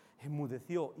trasquiladores,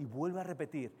 enmudeció. Y vuelve a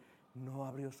repetir, no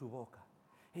abrió su boca.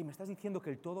 Hey, ¿me estás diciendo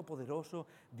que el Todopoderoso,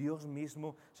 Dios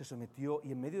mismo, se sometió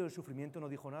y en medio del sufrimiento no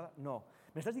dijo nada? No.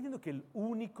 ¿Me estás diciendo que el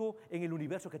único en el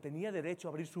universo que tenía derecho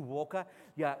a abrir su boca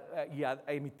y a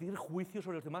emitir juicio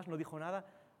sobre los demás no dijo nada?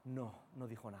 No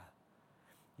dijo nada.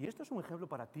 Y esto es un ejemplo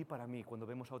para ti y para mí cuando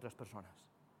vemos a otras personas.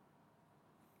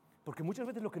 Porque muchas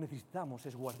veces lo que necesitamos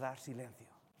es guardar silencio.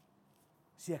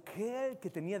 Si aquel que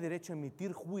tenía derecho a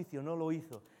emitir juicio no lo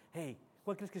hizo, hey,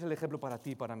 ¿cuál crees que es el ejemplo para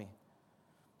ti y para mí?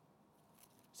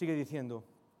 Sigue diciendo,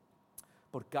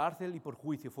 por cárcel y por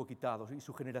juicio fue quitado, y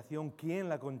su generación, ¿quién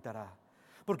la contará?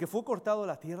 Porque fue cortado de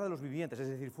la tierra de los vivientes, es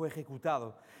decir, fue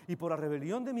ejecutado, y por la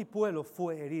rebelión de mi pueblo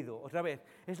fue herido. Otra vez,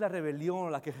 es la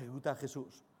rebelión la que ejecuta a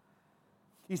Jesús.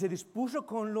 Y se dispuso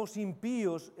con los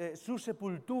impíos su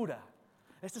sepultura.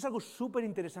 Esto es algo súper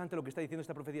interesante lo que está diciendo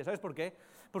esta profecía. ¿Sabes por qué?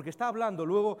 Porque está hablando,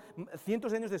 luego,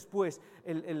 cientos de años después,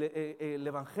 el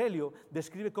Evangelio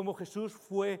describe cómo Jesús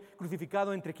fue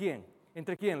crucificado ¿entre quién?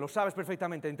 ¿Entre quién? Lo sabes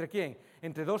perfectamente. ¿Entre quién?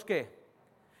 ¿Entre dos qué?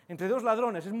 Entre dos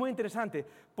ladrones. Es muy interesante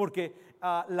porque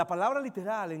la palabra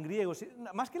literal en griego,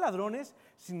 más que ladrones,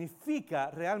 significa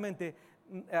realmente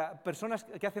personas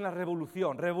que hacen la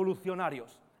revolución,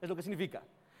 revolucionarios. Es lo que significa.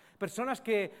 Personas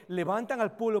que levantan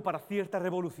al pueblo para cierta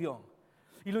revolución.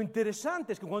 Y lo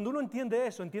interesante es que cuando uno entiende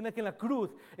eso, entiende que en la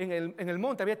cruz, en el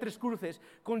monte, había 3 cruces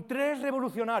con 3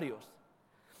 revolucionarios.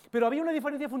 Pero había una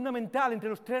diferencia fundamental entre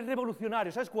los 3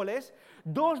 revolucionarios. ¿Sabes cuál es?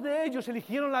 2 de ellos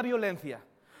eligieron la violencia.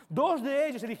 2 de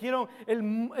ellos eligieron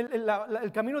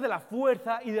el camino de la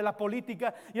fuerza y de la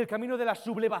política, y el camino de la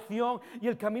sublevación, y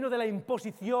el camino de la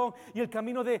imposición, y el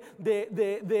camino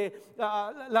de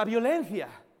la violencia.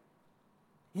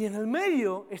 Y en el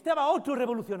medio estaba otro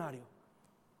revolucionario.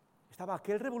 Estaba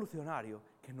aquel revolucionario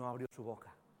que no abrió su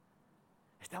boca.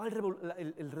 Estaba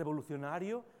el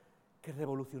revolucionario que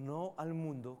revolucionó al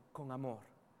mundo con amor,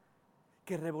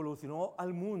 que revolucionó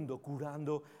al mundo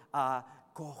curando a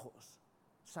cojos,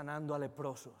 sanando a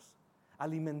leprosos,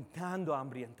 alimentando a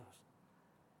hambrientos.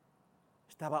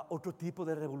 Estaba otro tipo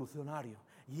de revolucionario.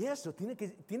 Y eso tiene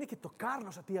que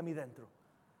tocarnos a ti y a mí dentro.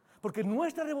 Porque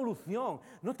nuestra revolución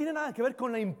no tiene nada que ver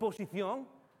con la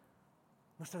imposición.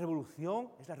 Nuestra revolución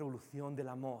es la revolución del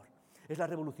amor, es la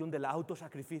revolución del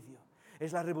autosacrificio,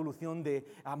 es la revolución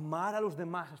de amar a los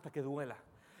demás hasta que duela.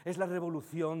 Es la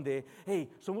revolución de,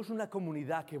 hey, somos una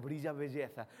comunidad que brilla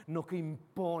belleza, no que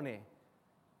impone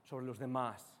sobre los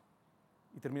demás.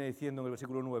 Y termina diciendo en el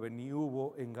versículo 9, ni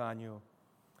hubo engaño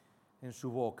en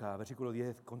su boca. Versículo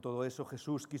 10, con todo eso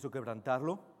Jesús quiso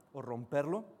quebrantarlo o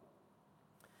romperlo,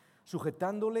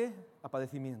 sujetándole a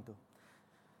padecimiento.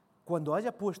 Cuando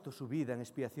haya puesto su vida en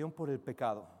expiación por el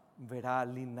pecado, verá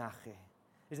linaje,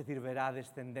 es decir, verá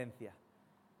descendencia.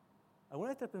 ¿Alguna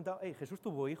vez te has preguntado, hey, ¿Jesús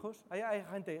tuvo hijos? Hay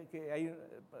gente que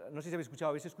no sé si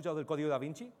 ¿habéis escuchado del Código Da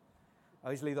Vinci?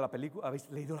 ¿Habéis leído la película? ¿Habéis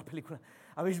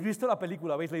visto la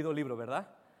película? ¿Habéis leído el libro, verdad?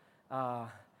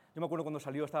 Yo me acuerdo cuando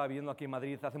salió, estaba viviendo aquí en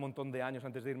Madrid hace un montón de años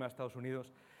antes de irme a Estados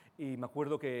Unidos, y me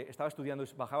acuerdo que estaba estudiando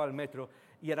y bajaba al metro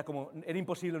y era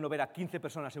imposible no ver a 15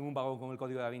 personas en un vagón con el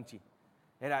Código Da Vinci.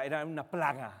 Era una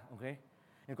plaga, ¿ok? En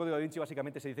el Código Da Vinci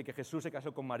básicamente se dice que Jesús se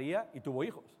casó con María y tuvo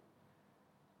hijos.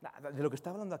 De lo que está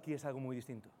hablando aquí es algo muy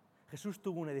distinto. Jesús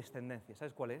tuvo una descendencia.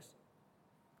 ¿Sabes cuál es?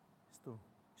 Es tú,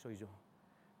 soy yo.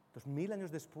 2000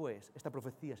 años después, esta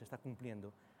profecía se está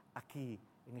cumpliendo aquí,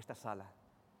 en esta sala,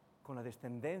 con la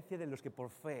descendencia de los que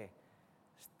por fe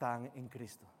están en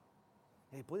Cristo.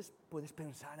 ¿Puedes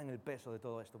pensar en el peso de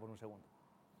todo esto por un segundo?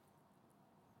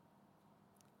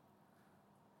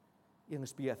 Y en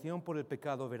expiación por el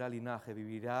pecado verá linaje,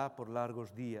 vivirá por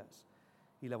largos días,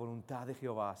 y la voluntad de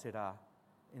Jehová será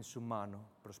en su mano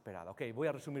prosperada. Ok, voy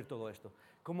a resumir todo esto.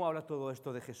 ¿Cómo habla todo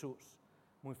esto de Jesús?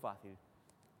 Muy fácil.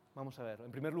 Vamos a ver.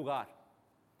 En primer lugar,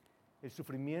 el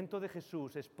sufrimiento de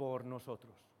Jesús es por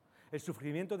nosotros. El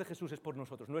sufrimiento de Jesús es por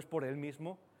nosotros. No es por Él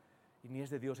mismo y ni es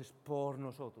de Dios, es por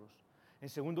nosotros. En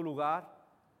segundo lugar,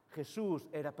 Jesús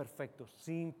era perfecto,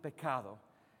 sin pecado.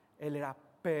 Él era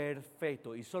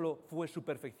perfecto y solo fue su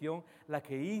perfección la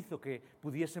que hizo que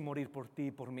pudiese morir por ti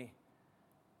y por mí.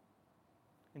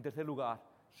 En tercer lugar,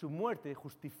 su muerte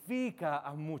justifica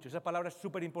a muchos. Esa palabra es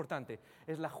súper importante.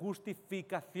 Es la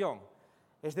justificación.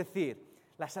 Es decir,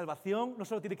 la salvación no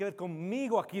solo tiene que ver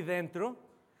conmigo aquí dentro.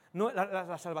 No,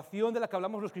 la salvación de la que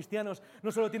hablamos los cristianos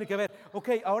no solo tiene que ver, ok,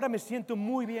 ahora me siento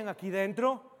muy bien aquí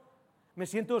dentro, me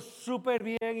siento súper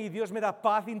bien y Dios me da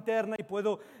paz interna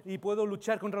y puedo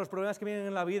luchar contra los problemas que vienen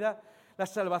en la vida. La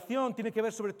salvación tiene que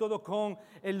ver sobre todo con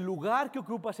el lugar que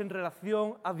ocupas en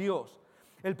relación a Dios.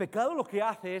 El pecado lo que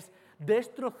hace es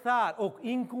destrozar o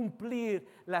incumplir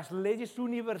las leyes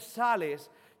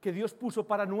universales que Dios puso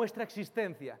para nuestra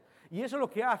existencia. Y eso lo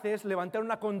que hace es levantar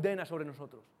una condena sobre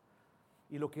nosotros.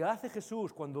 Y lo que hace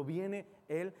Jesús cuando viene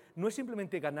Él no es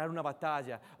simplemente ganar una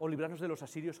batalla o librarnos de los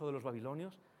asirios o de los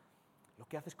babilonios. Lo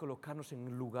que hace es colocarnos en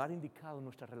el lugar indicado en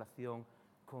nuestra relación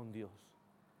con Dios.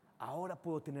 Ahora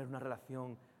puedo tener una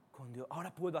relación con Dios.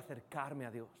 Ahora puedo acercarme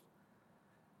a Dios.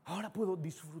 Ahora puedo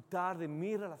disfrutar de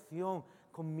mi relación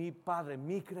con mi Padre,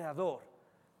 mi Creador.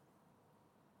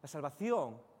 La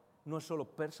salvación no es solo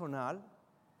personal,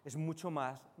 es mucho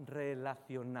más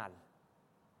relacional.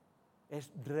 Es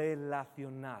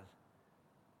relacional.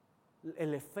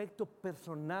 El efecto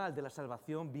personal de la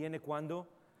salvación viene cuando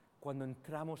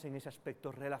entramos en ese aspecto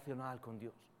relacional con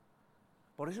Dios.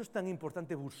 Por eso es tan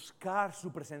importante buscar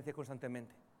su presencia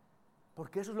constantemente,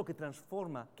 porque eso es lo que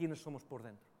transforma quiénes somos por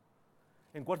dentro.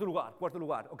 En cuarto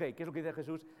lugar, ok, ¿qué es lo que dice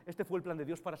Jesús? Este fue el plan de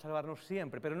Dios para salvarnos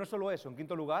siempre, pero no solo eso. En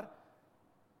quinto lugar,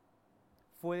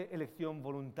 fue elección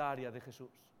voluntaria de Jesús.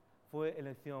 Fue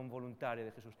elección voluntaria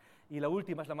de Jesús. Y la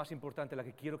última es la más importante, la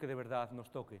que quiero que de verdad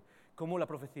nos toque. Cómo la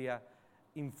profecía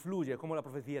influye, cómo la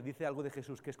profecía dice algo de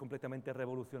Jesús que es completamente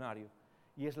revolucionario.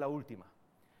 Y es la última.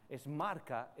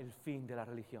 Marca el fin de la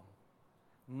religión.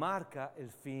 Marca el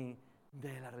fin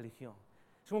de la religión.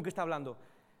 Es como que está hablando,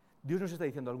 Dios nos está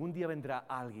diciendo, algún día vendrá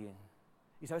alguien.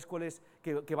 ¿Y sabes cuál es?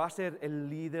 Que va a ser el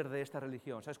líder de esta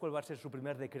religión. ¿Sabes cuál va a ser su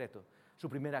primer decreto? Su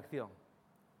primera acción.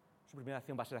 Su primera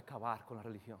acción va a ser acabar con la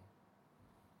religión.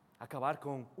 Acabar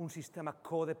con un sistema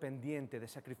codependiente de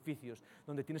sacrificios,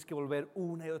 donde tienes que volver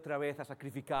una y otra vez a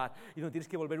sacrificar, y donde tienes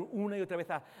que volver una y otra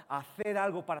vez a hacer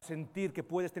algo para sentir que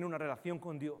puedes tener una relación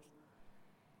con Dios.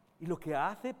 Y lo que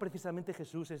hace precisamente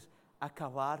Jesús es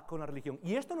acabar con la religión.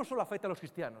 Y esto no solo afecta a los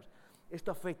cristianos,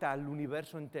 esto afecta al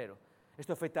universo entero.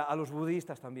 Esto afecta a los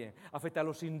budistas también, afecta a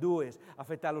los hindúes,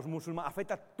 afecta a los musulmanes,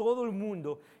 afecta a todo el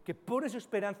mundo que pone su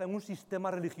esperanza en un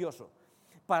sistema religioso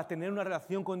para tener una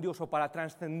relación con Dios o para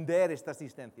trascender esta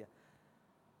existencia.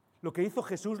 Lo que hizo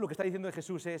Jesús, lo que está diciendo de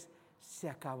Jesús es, se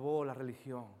acabó la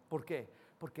religión. ¿Por qué?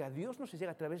 Porque a Dios no se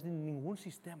llega a través de ningún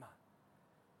sistema.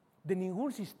 De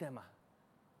ningún sistema.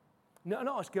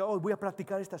 No, es que hoy voy a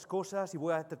practicar estas cosas y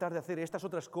voy a tratar de hacer estas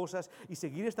otras cosas y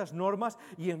seguir estas normas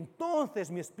y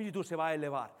entonces mi espíritu se va a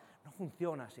elevar. No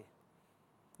funciona así.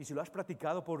 Y si lo has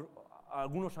practicado por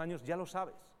algunos años, ya lo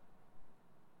sabes.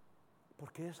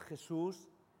 Porque es Jesús,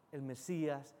 el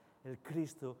Mesías, el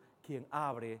Cristo, quien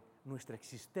abre nuestra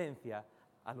existencia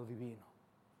a lo divino.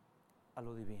 A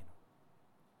lo divino.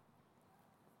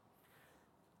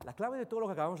 La clave de todo lo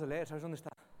que acabamos de leer, ¿sabes dónde está?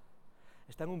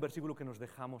 Está en un versículo que nos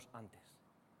dejamos antes.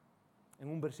 En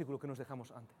un versículo que nos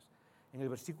dejamos antes. En el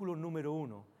versículo número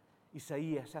 1,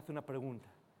 Isaías se hace una pregunta.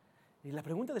 Y la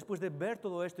pregunta después de ver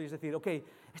todo esto y es decir, ok,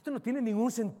 esto no tiene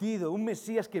ningún sentido. Un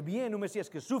Mesías que viene, un Mesías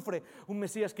que sufre, un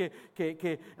Mesías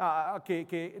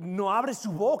que no abre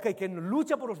su boca y que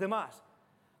lucha por los demás.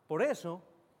 Por eso,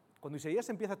 cuando Isaías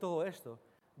empieza todo esto,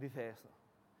 dice esto.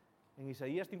 En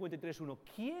Isaías 53:1,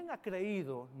 ¿quién ha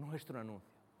creído nuestro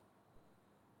anuncio?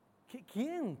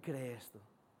 ¿Quién cree esto?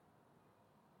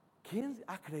 ¿Quién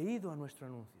ha creído a nuestro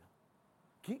anuncio?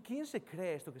 ¿Quién se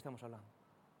cree esto que estamos hablando?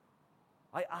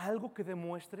 ¿Hay algo que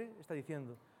demuestre? Está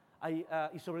diciendo.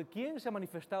 ¿Y sobre quién se ha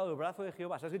manifestado el brazo de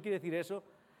Jehová? ¿Sabes qué quiere decir eso?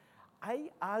 ¿Hay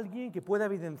alguien que pueda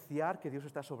evidenciar que Dios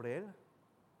está sobre él?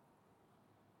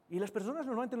 Y las personas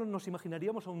normalmente nos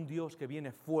imaginaríamos a un Dios que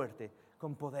viene fuerte,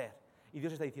 con poder. Y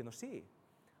Dios está diciendo, sí,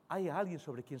 hay alguien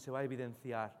sobre quien se va a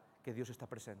evidenciar que Dios está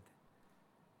presente.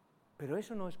 Pero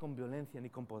eso no es con violencia ni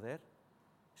con poder,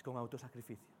 es con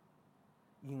autosacrificio.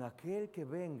 Y en aquel que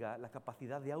venga la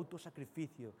capacidad de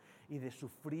autosacrificio y de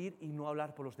sufrir y no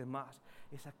hablar por los demás,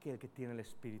 es aquel que tiene el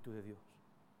Espíritu de Dios.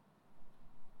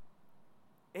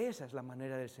 Esa es la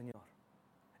manera del Señor.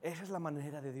 Esa es la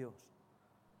manera de Dios.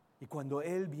 Y cuando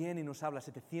Él viene y nos habla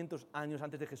 700 años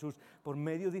antes de Jesús por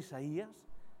medio de Isaías,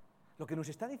 lo que nos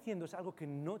está diciendo es algo que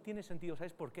no tiene sentido.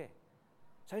 ¿Sabes por qué?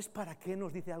 ¿Sabes para qué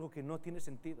nos dice algo que no tiene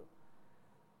sentido?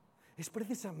 Es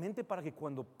precisamente para que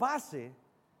cuando pase,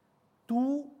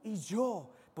 tú y yo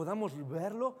podamos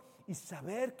verlo y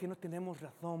saber que no tenemos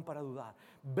razón para dudar.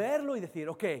 Verlo y decir,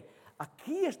 ok,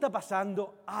 aquí está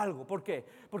pasando algo. ¿Por qué?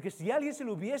 Porque si alguien se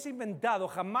lo hubiese inventado,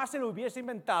 jamás se lo hubiese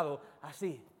inventado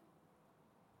así.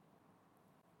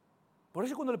 Por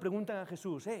eso cuando le preguntan a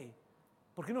Jesús, hey,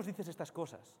 ¿por qué nos dices estas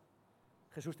cosas?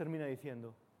 Jesús termina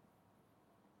diciendo,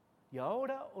 y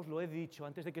ahora os lo he dicho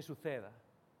antes de que suceda,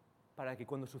 para que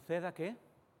cuando suceda, ¿qué?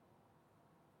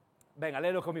 Venga,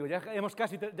 léelo conmigo, ya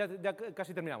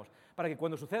casi terminamos. Para que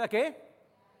cuando suceda, ¿qué?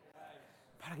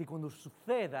 Para que cuando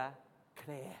suceda,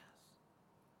 creas.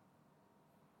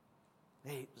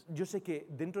 Yo sé que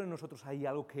dentro de nosotros hay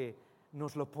algo que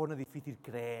nos lo pone difícil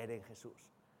creer en Jesús.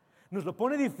 Nos lo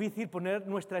pone difícil poner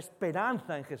nuestra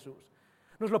esperanza en Jesús.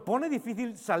 Nos lo pone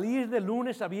difícil salir de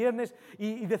lunes a viernes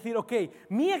y decir, ok,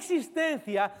 mi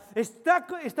existencia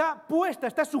está puesta,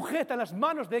 está sujeta en las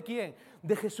manos de ¿quién?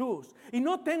 De Jesús. Y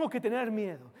no tengo que tener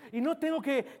miedo. Y no tengo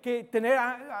que tener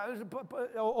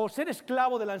o ser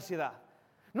esclavo de la ansiedad.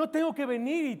 No tengo que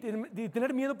venir y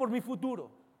tener miedo por mi futuro.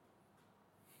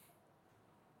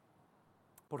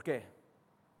 ¿Por qué?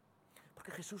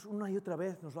 Porque Jesús una y otra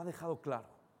vez nos lo ha dejado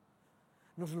claro.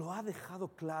 Nos lo ha dejado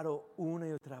claro una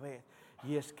y otra vez.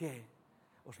 Y es que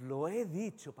os lo he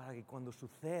dicho para que cuando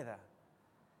suceda,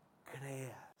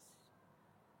 creas.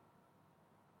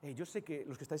 Yo sé que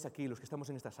los que estáis aquí, los que estamos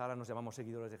en esta sala, nos llamamos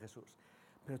seguidores de Jesús.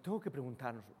 Pero tengo que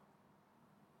preguntárnoslo.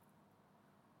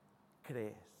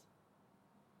 ¿Crees?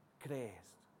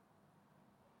 ¿Crees?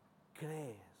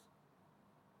 ¿Crees?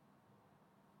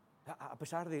 A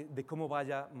pesar de cómo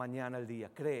vaya mañana el día,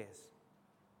 ¿crees?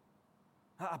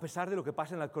 A pesar de lo que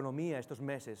pasa en la economía estos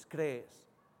meses, ¿crees?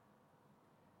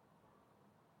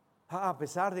 A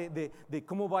pesar de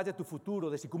cómo vaya tu futuro,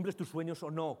 de si cumples tus sueños o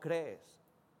no, ¿crees?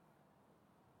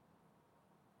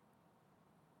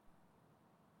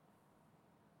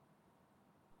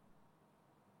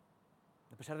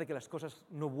 A pesar de que las cosas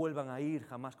no vuelvan a ir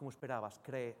jamás como esperabas,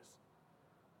 ¿crees?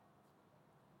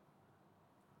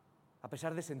 A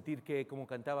pesar de sentir que, como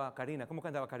cantaba Karina, ¿cómo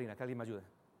cantaba Karina? Que alguien me ayude.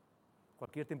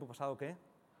 Cualquier tiempo pasado, ¿qué?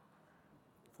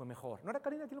 Fue mejor. ¿No era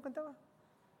Karina quien lo cantaba?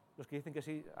 Los que dicen que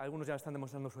sí, algunos ya están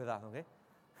demostrando su edad, ¿ok?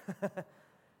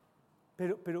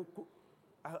 pero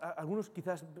algunos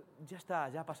quizás,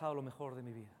 ya ha pasado lo mejor de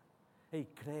mi vida. Hey,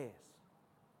 ¿crees?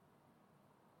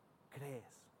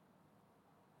 ¿Crees?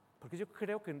 Porque yo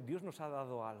creo que Dios nos ha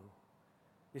dado algo.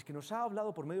 Y es que nos ha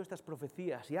hablado por medio de estas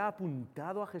profecías y ha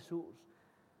apuntado a Jesús.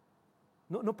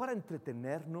 No para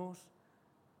entretenernos,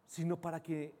 sino para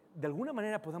que de alguna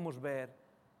manera podamos ver,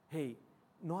 hey,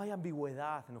 no hay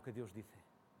ambigüedad en lo que Dios dice.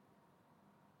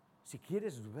 Si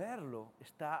quieres verlo,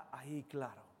 está ahí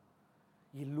claro.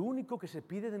 Y lo único que se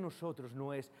pide de nosotros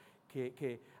no es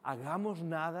que hagamos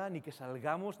nada, ni que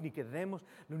salgamos, ni que demos.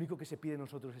 Lo único que se pide de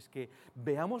nosotros es que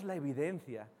veamos la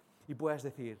evidencia y puedas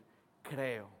decir,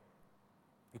 creo.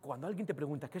 Y cuando alguien te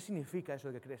pregunta, ¿qué significa eso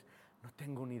de que crees? No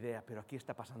tengo ni idea, pero aquí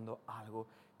está pasando algo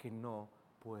que no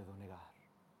puedo negar.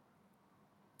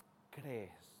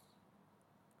 ¿Crees?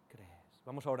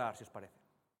 Vamos a orar, si os parece.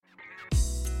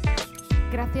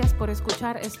 Gracias por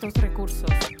escuchar estos recursos.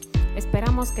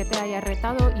 Esperamos que te haya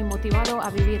retado y motivado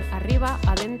a vivir arriba,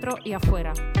 adentro y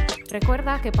afuera.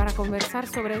 Recuerda que para conversar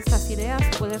sobre estas ideas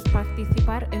puedes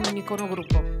participar en un icono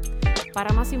grupo.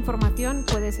 Para más información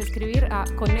puedes escribir a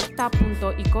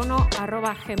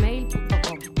conecta.icono@gmail.com.